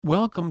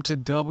Welcome to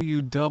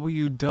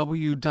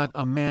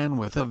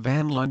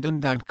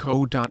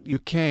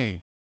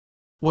www.amanwithavanlondon.co.uk.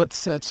 What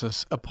sets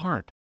us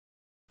apart?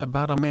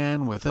 About A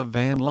Man with a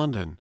Van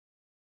London.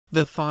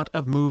 The thought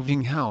of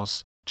moving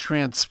house,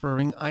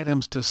 transferring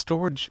items to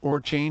storage or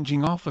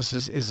changing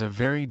offices is a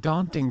very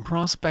daunting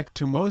prospect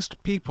to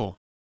most people.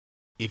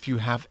 If you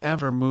have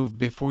ever moved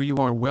before, you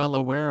are well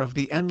aware of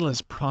the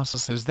endless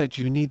processes that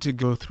you need to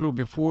go through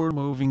before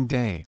moving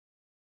day.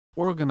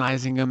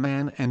 Organising a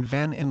man and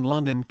van in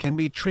London can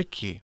be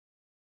tricky.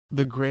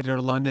 The Greater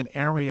London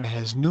area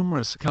has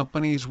numerous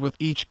companies, with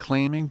each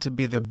claiming to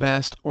be the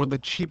best or the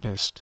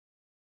cheapest.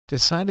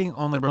 Deciding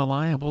on a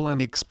reliable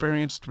and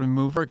experienced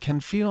remover can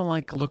feel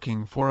like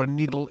looking for a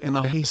needle in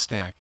a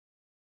haystack.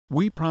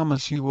 We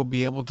promise you will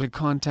be able to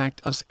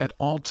contact us at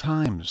all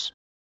times.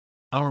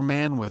 Our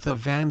Man with a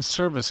Van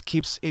service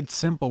keeps it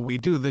simple. We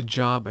do the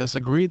job as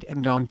agreed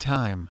and on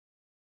time.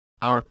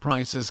 Our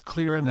price is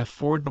clear and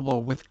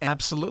affordable, with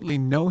absolutely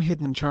no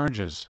hidden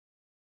charges.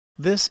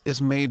 This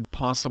is made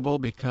possible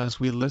because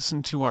we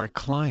listen to our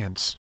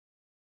clients.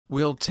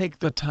 We'll take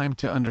the time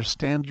to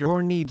understand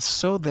your needs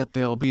so that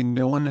there'll be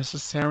no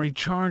unnecessary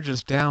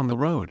charges down the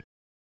road.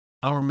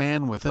 Our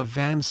Man with a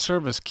Van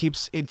service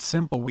keeps it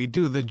simple. We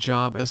do the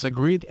job as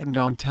agreed and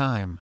on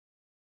time.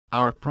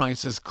 Our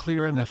price is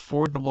clear and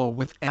affordable,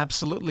 with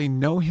absolutely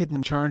no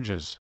hidden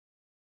charges.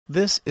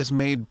 This is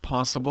made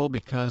possible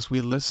because we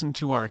listen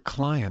to our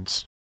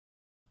clients.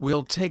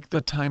 We'll take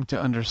the time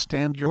to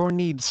understand your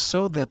needs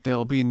so that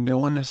there'll be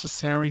no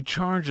unnecessary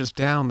charges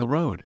down the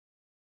road.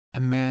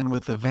 A Man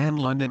with a Van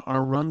London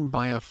are run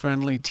by a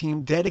friendly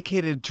team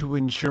dedicated to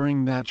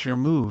ensuring that your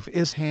move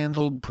is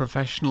handled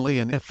professionally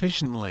and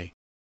efficiently.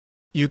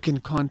 You can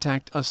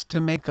contact us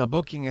to make a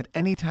booking at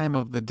any time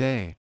of the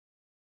day.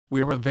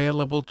 We're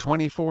available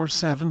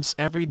 24/7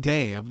 every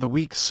day of the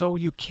week, so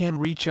you can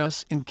reach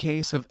us in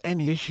case of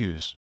any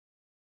issues.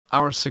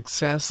 Our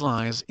success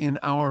lies in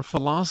our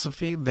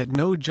philosophy that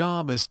no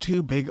job is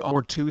too big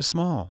or too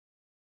small.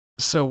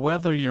 So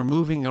whether you're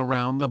moving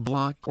around the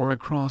block or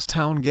across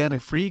town, get a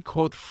free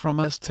quote from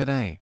us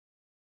today.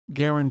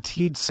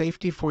 Guaranteed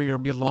safety for your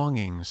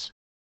belongings.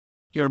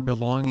 Your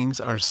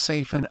belongings are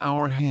safe in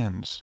our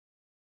hands.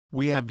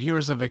 We have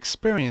years of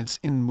experience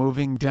in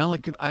moving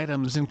delicate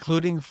items,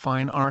 including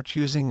fine art,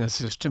 using a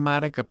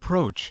systematic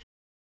approach.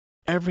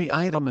 Every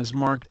item is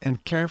marked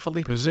and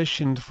carefully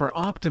positioned for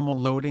optimal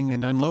loading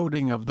and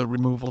unloading of the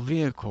removal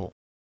vehicle.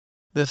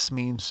 This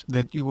means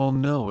that you will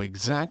know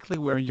exactly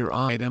where your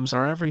items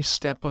are every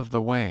step of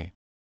the way.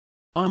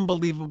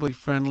 Unbelievably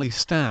friendly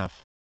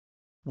staff.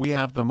 We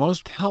have the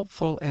most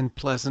helpful and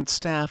pleasant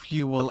staff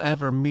you will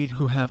ever meet,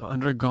 who have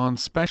undergone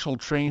special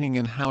training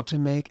in how to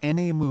make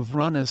any move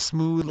run as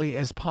smoothly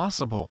as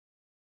possible.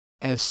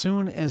 As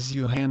soon as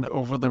you hand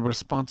over the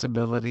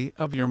responsibility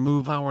of your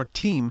move, our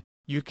team,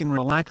 you can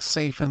relax,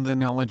 safe in the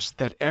knowledge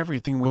that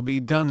everything will be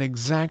done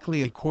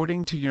exactly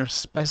according to your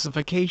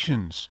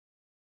specifications.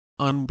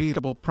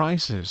 Unbeatable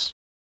prices.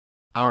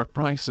 Our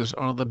prices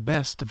are the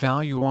best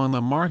value on the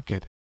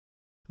market.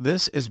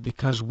 This is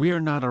because we're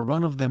not a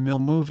run-of-the-mill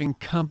moving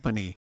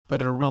company,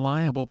 but a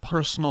reliable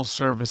personal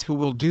service who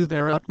will do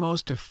their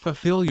utmost to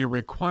fulfill your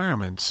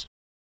requirements.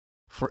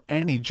 For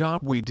any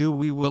job we do,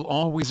 we will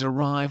always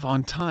arrive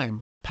on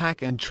time,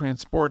 pack and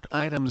transport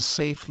items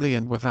safely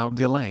and without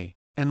delay,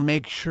 and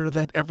make sure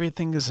that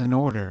everything is in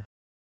order.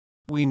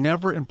 We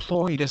never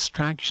employ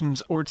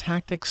distractions or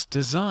tactics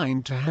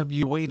designed to have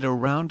you wait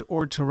around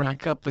or to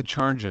rack up the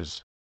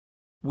charges.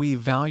 We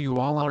value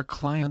all our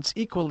clients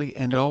equally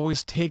and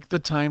always take the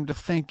time to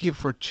thank you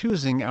for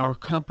choosing our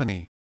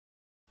company.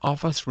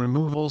 Office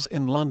removals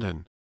in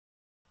London.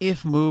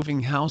 If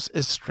moving house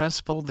is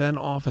stressful, then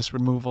office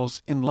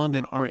removals in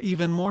London are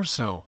even more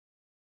so.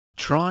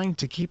 Trying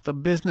to keep the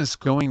business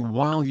going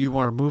while you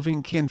are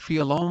moving can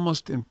feel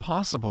almost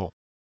impossible.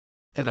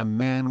 At A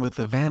Man with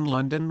a Van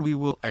London, we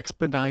will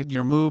expedite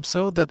your move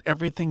so that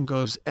everything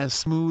goes as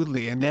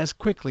smoothly and as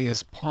quickly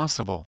as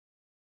possible.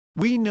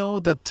 We know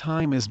that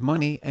time is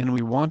money, and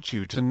we want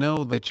you to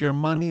know that your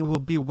money will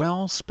be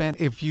well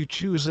spent if you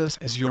choose us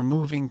as your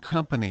moving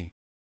company.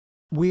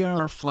 We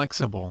are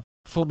flexible,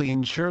 fully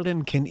insured,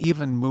 and can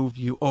even move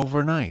you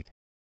overnight.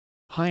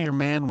 Hire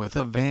Man with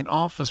a Van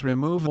office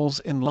removals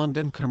in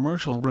London,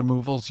 commercial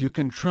removals you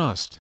can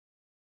trust.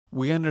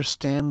 We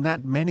understand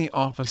that many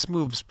office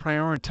moves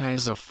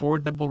prioritize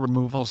affordable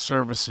removal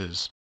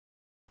services.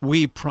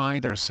 We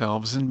pride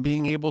ourselves in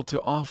being able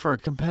to offer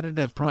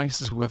competitive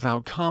prices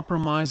without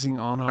compromising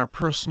on our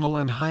personal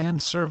and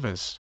high-end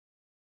service.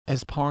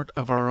 As part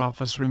of our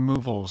office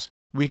removals,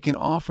 we can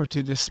offer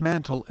to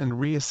dismantle and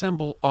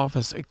reassemble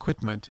office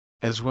equipment,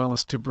 as well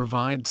as to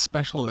provide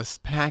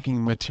specialist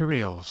packing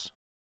materials.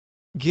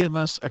 Give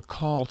us a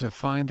call to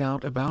find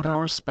out about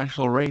our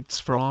special rates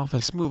for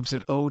office moves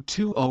at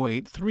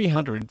 0208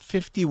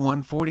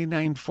 351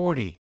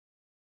 4940.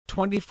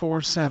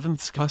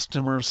 24/7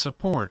 customer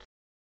support.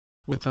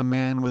 With A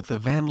Man with a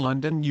Van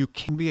London, you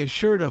can be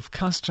assured of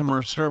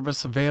customer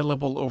service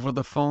available over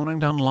the phone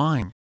and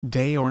online,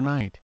 day or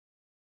night.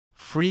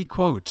 Free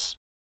quotes.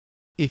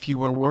 If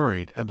you are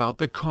worried about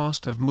the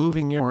cost of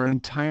moving your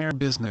entire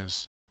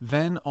business,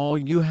 then all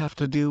you have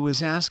to do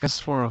is ask us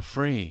for a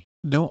free,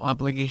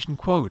 no-obligation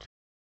quote.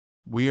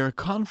 We are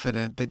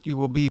confident that you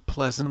will be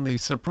pleasantly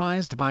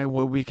surprised by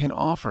what we can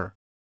offer.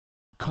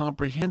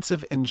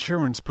 Comprehensive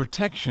insurance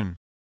protection.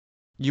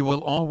 You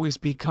will always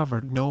be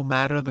covered no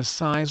matter the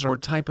size or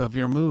type of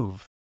your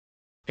move.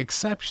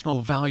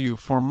 Exceptional value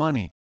for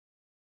money.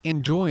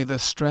 Enjoy the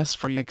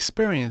stress-free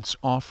experience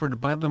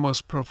offered by the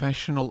most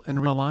professional and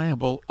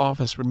reliable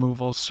office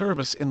removal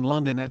service in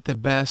London at the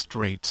best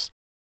rates.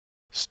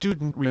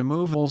 Student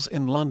Removals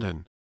in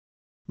London.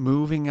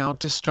 Moving out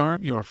to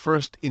start your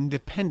first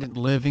independent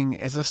living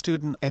as a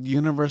student at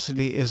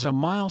university is a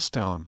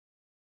milestone.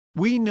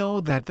 We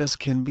know that this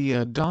can be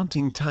a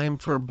daunting time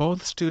for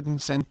both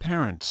students and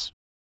parents.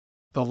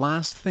 The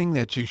last thing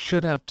that you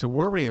should have to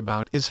worry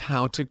about is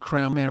how to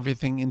cram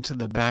everything into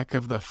the back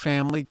of the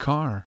family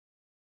car.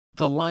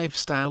 The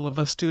lifestyle of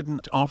a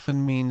student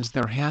often means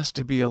there has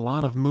to be a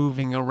lot of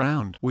moving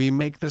around. We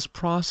make this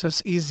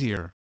process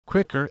easier,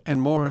 quicker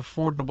and more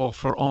affordable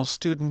for all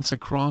students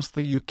across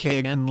the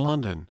UK and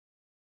London.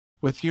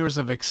 With years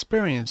of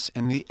experience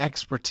and the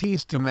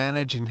expertise to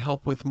manage and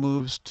help with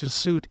moves to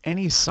suit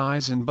any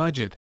size and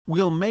budget,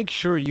 we'll make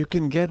sure you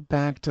can get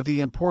back to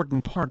the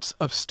important parts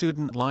of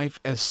student life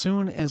as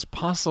soon as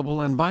possible,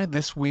 and by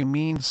this we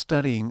mean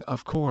studying,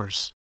 of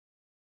course.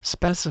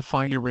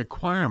 Specify your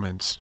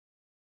requirements.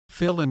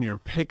 Fill in your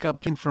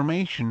pickup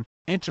information,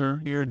 enter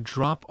your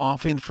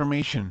drop-off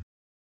information.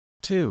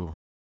 2.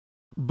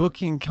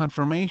 Booking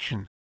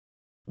confirmation.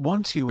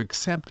 Once you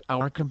accept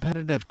our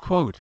competitive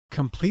quote,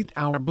 complete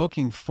our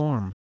booking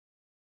form.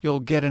 You'll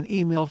get an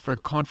email for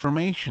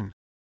confirmation.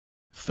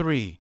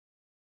 3.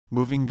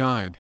 Moving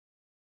guide.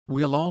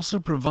 We'll also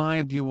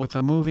provide you with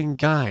a moving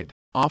guide,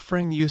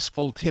 offering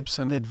useful tips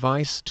and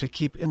advice to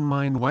keep in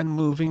mind when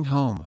moving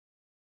home.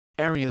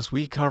 Areas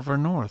we cover: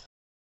 North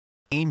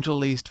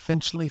Angel, East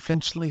Finchley,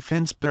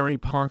 Finsbury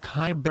Park,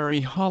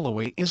 Highbury,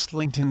 Holloway,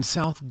 Islington,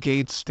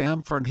 Southgate,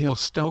 Stamford Hill,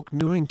 Stoke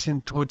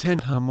Newington,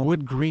 Tottenham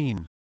Wood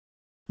Green.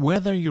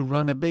 Whether you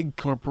run a big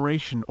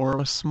corporation or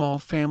a small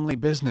family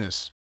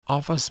business,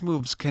 office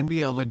moves can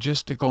be a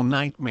logistical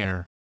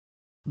nightmare.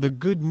 The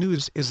good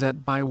news is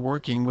that by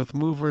working with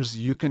movers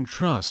you can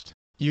trust,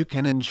 you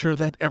can ensure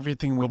that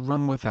everything will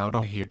run without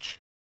a hitch.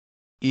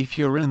 If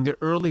you're in the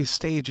early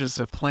stages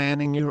of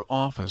planning your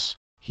office,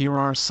 here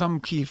are some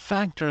key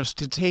factors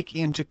to take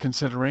into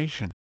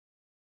consideration.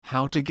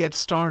 How to get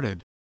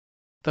started.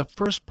 The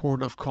first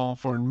port of call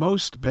for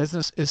most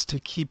business is to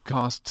keep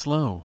costs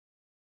low.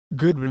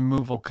 Good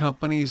removal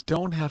companies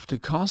don't have to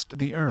cost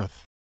the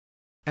earth.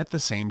 At the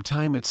same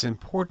time, it's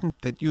important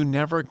that you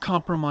never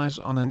compromise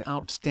on an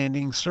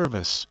outstanding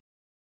service.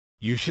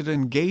 You should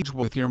engage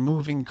with your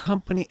moving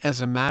company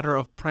as a matter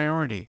of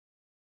priority.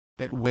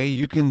 That way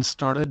you can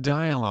start a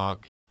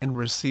dialogue and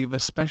receive a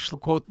special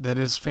quote that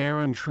is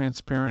fair and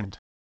transparent.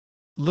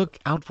 Look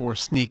out for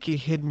sneaky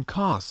hidden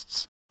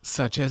costs,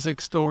 such as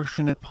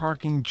extortionate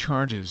parking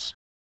charges.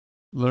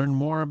 Learn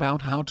more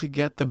about how to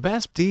get the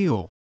best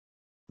deal.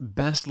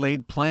 Best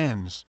laid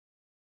plans.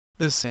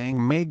 The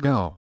saying may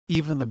go,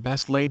 even the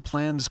best laid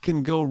plans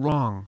can go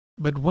wrong,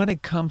 but when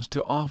it comes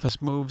to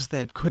office moves,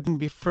 that couldn't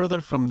be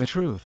further from the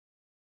truth.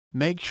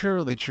 Make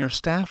sure that your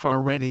staff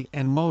are ready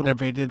and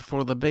motivated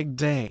for the big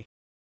day.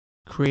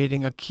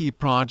 Creating a key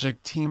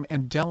project team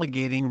and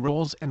delegating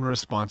roles and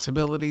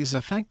responsibilities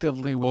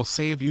effectively will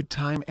save you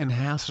time and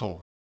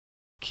hassle.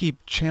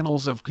 Keep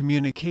channels of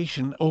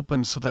communication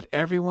open so that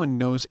everyone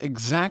knows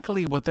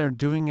exactly what they're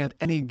doing at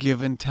any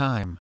given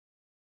time.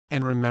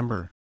 And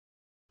remember,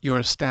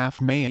 your staff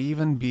may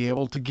even be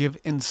able to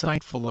give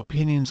insightful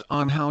opinions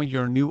on how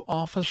your new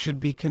office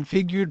should be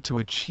configured to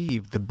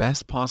achieve the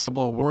best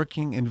possible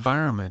working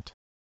environment.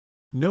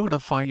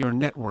 Notify your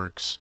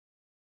networks.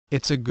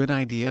 It's a good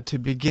idea to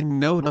begin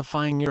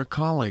notifying your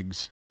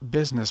colleagues,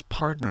 business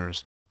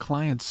partners,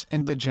 clients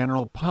and the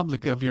general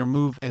public of your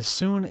move as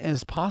soon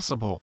as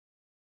possible.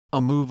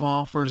 A move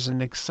offers an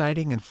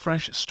exciting and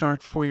fresh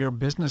start for your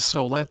business,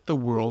 so let the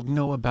world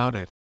know about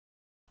it.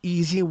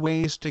 Easy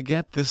ways to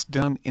get this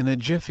done in a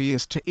jiffy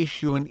is to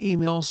issue an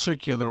email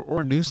circular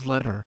or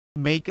newsletter,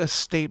 make a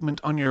statement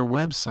on your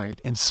website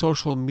and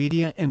social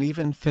media, and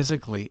even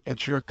physically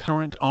at your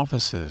current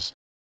offices.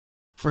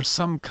 For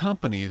some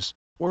companies,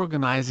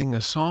 organizing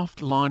a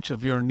soft launch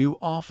of your new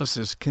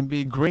offices can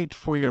be great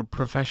for your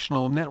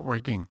professional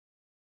networking.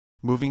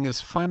 Moving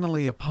is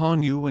finally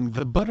upon you and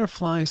the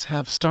butterflies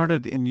have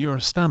started in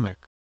your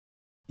stomach.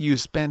 You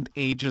spent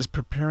ages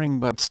preparing,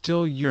 but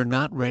still you're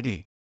not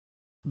ready.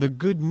 The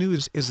good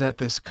news is that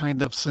this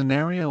kind of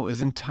scenario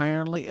is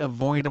entirely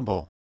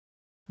avoidable.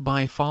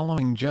 By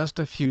following just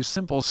a few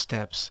simple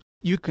steps,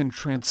 you can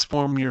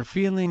transform your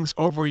feelings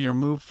over your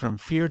move from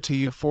fear to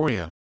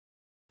euphoria.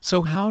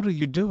 So how do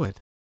you do it?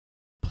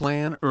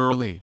 Plan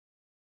early.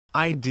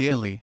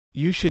 Ideally,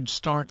 you should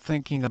start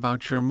thinking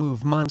about your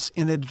move months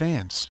in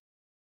advance.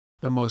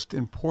 The most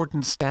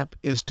important step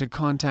is to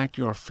contact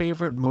your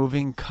favorite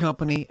moving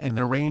company and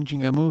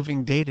arranging a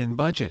moving date and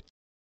budget.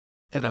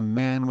 At A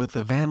Man with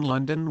a Van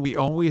London we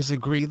always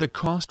agree the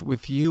cost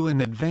with you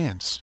in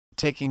advance,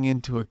 taking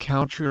into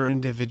account your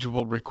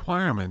individual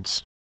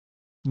requirements.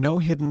 No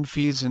hidden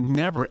fees and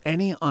never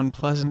any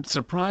unpleasant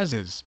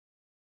surprises.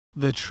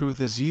 The truth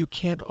is you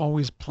can't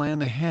always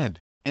plan ahead,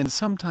 and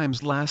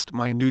sometimes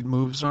last-minute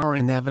moves are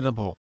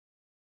inevitable.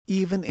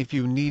 Even if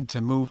you need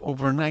to move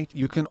overnight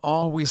you can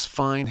always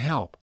find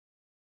help.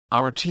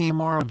 Our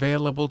team are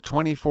available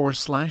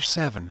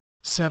 24/7,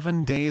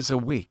 7 days a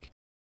week.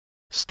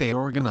 Stay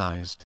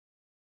organized.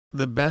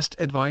 The best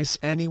advice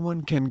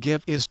anyone can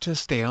give is to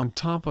stay on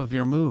top of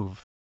your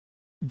move.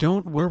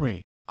 Don't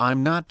worry,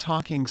 I'm not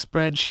talking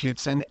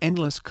spreadsheets and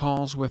endless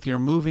calls with your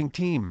moving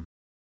team.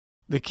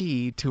 The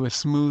key to a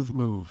smooth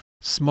move,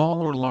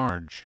 small or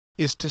large,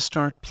 is to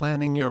start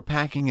planning your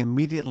packing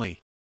immediately.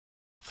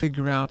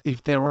 Figure out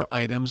if there are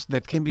items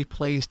that can be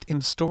placed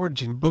in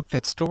storage and book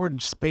that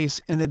storage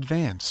space in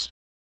advance.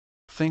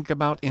 Think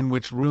about in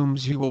which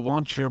rooms you will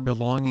want your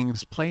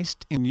belongings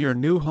placed in your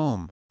new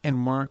home, and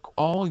mark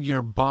all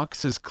your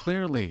boxes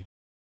clearly.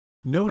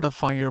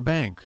 Notify your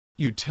bank,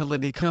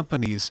 utility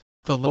companies,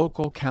 the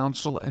local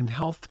council and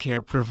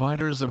healthcare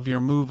providers of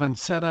your move and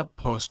set up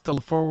postal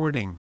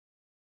forwarding.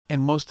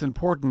 And most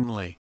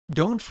importantly,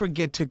 don't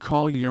forget to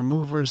call your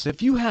movers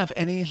if you have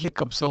any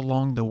hiccups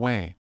along the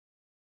way.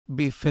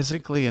 Be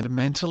physically and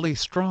mentally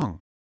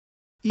strong.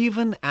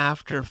 Even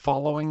after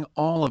following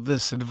all of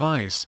this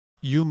advice,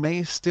 you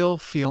may still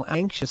feel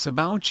anxious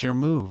about your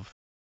move.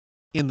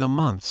 In the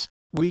months,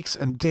 weeks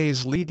and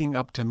days leading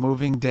up to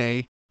moving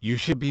day, you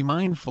should be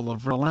mindful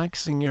of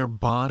relaxing your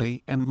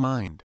body and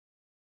mind.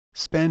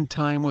 Spend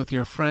time with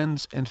your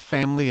friends and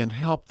family and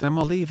help them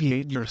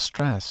alleviate your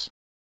stress.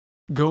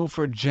 Go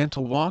for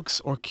gentle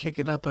walks or kick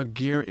it up a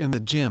gear in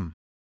the gym.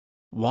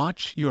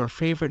 Watch your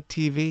favorite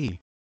TV.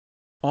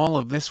 All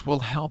of this will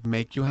help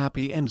make you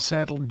happy and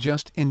settled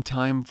just in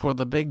time for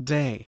the big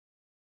day.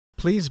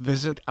 Please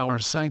visit our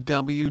site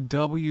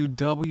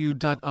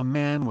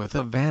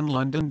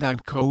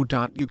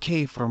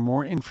www.amanwithavanlondon.co.uk for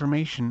more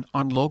information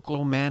on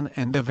local man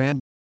and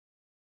event